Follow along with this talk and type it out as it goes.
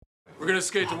gonna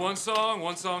skate to one song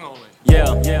only. Yeah.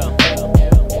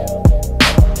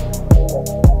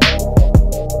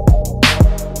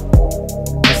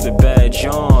 It's the bad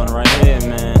John right here,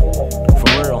 man.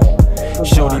 For real.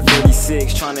 Shorty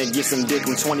 36, tryna get some dick.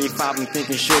 I'm 25, I'm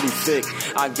thinking shorty thick.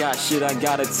 I got shit I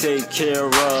gotta take care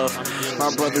of.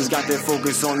 My brothers got their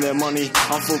focus on their money.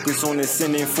 I'm focused on the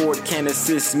sending Ford can't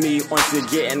assist me onto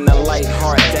getting a light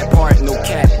heart. That part, no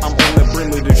cap, I'm on the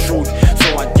brim of the truth.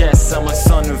 So I guess I'm a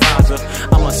sun visor,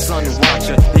 I'm a sun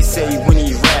watcher. They say when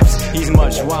he raps, he's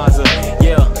much wiser.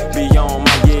 Yeah, beyond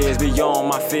my years, beyond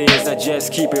my fears, I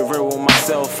just keep it real with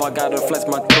myself. I gotta flex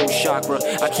my throat chakra,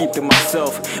 I keep to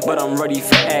myself, but I'm ready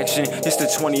for action. It's the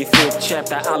 25th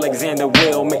chapter, Alexander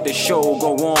will make the show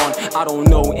go on. I don't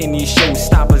know any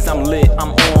showstoppers, I'm lit,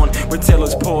 I'm on.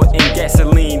 Retailers pour in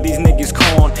gasoline, these niggas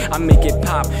corn. I make it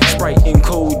pop, Sprite and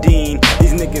codeine.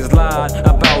 These niggas lied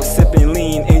about sipping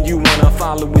lean, and you wanna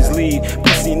follow his lead.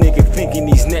 Pussy nigga thinking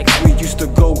he's next. We used to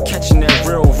go catching that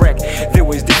real wreck. There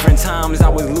was different times I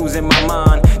was losing my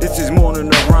mind. This is more than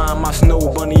a rhyme. My snow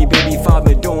bunny baby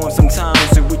father doing sometimes.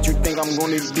 So what you think I'm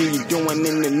gonna be doing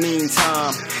in the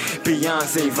meantime?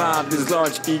 Beyonce vibe, this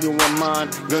large ego of mine.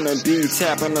 Gonna be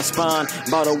tapping the spine.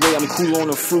 By the way, I'm cool on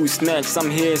the fruit snacks. I'm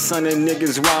here sunning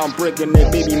niggas while I'm breaking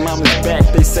their baby mama's back.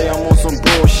 They say I'm on some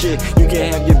bullshit. You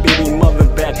can have your baby mother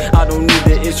back. I don't need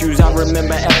the issues. I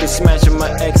remember after smashing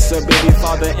my ex, her baby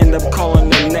father end up calling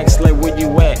the next. Like, where you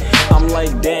at? I'm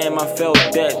like, damn, I felt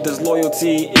that. This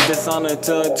loyalty is dishonor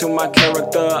to my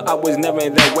character. I was never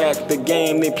that whack. The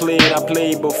game they played, I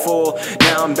played before.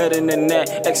 Now I'm better than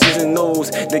that. X's and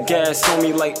O's. The gas on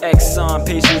me like EXXON.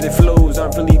 Patience and flows. I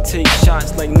really take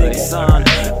shots like Nixon.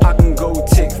 I can go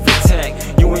tick for tack.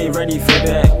 You ain't ready for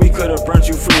that. We could've burnt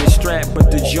you from the strap,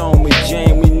 but the joint was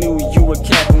jam. We knew you were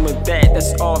capping with that.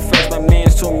 That's all facts. My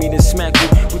mans told me to smack you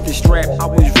with the strap. I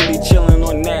was really chillin'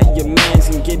 on that. Your mans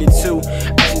can get it too.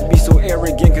 I should be so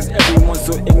arrogant, cause everyone's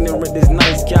so ignorant. This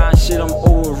nice guy shit, I'm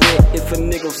over it. If a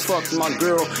nigga fucked my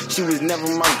girl, she was never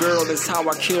my girl. That's how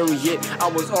I carry it. I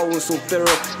was always so thorough.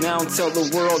 Now tell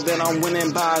the world that I'm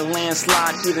winning by a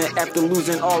landslide, even after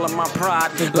losing all of my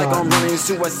pride. Like I'm running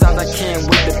suicide, I can't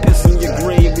wait to piss in your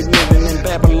grave. You're living in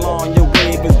Babylon, your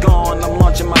wave is gone. I'm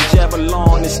launching my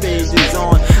javelin, the stage is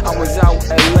on. I was out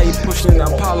LA pushing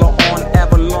Apollo on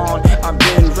Avalon. I've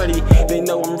been ready, they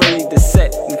know I'm ready to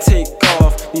set and take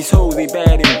off. These hoes, they bad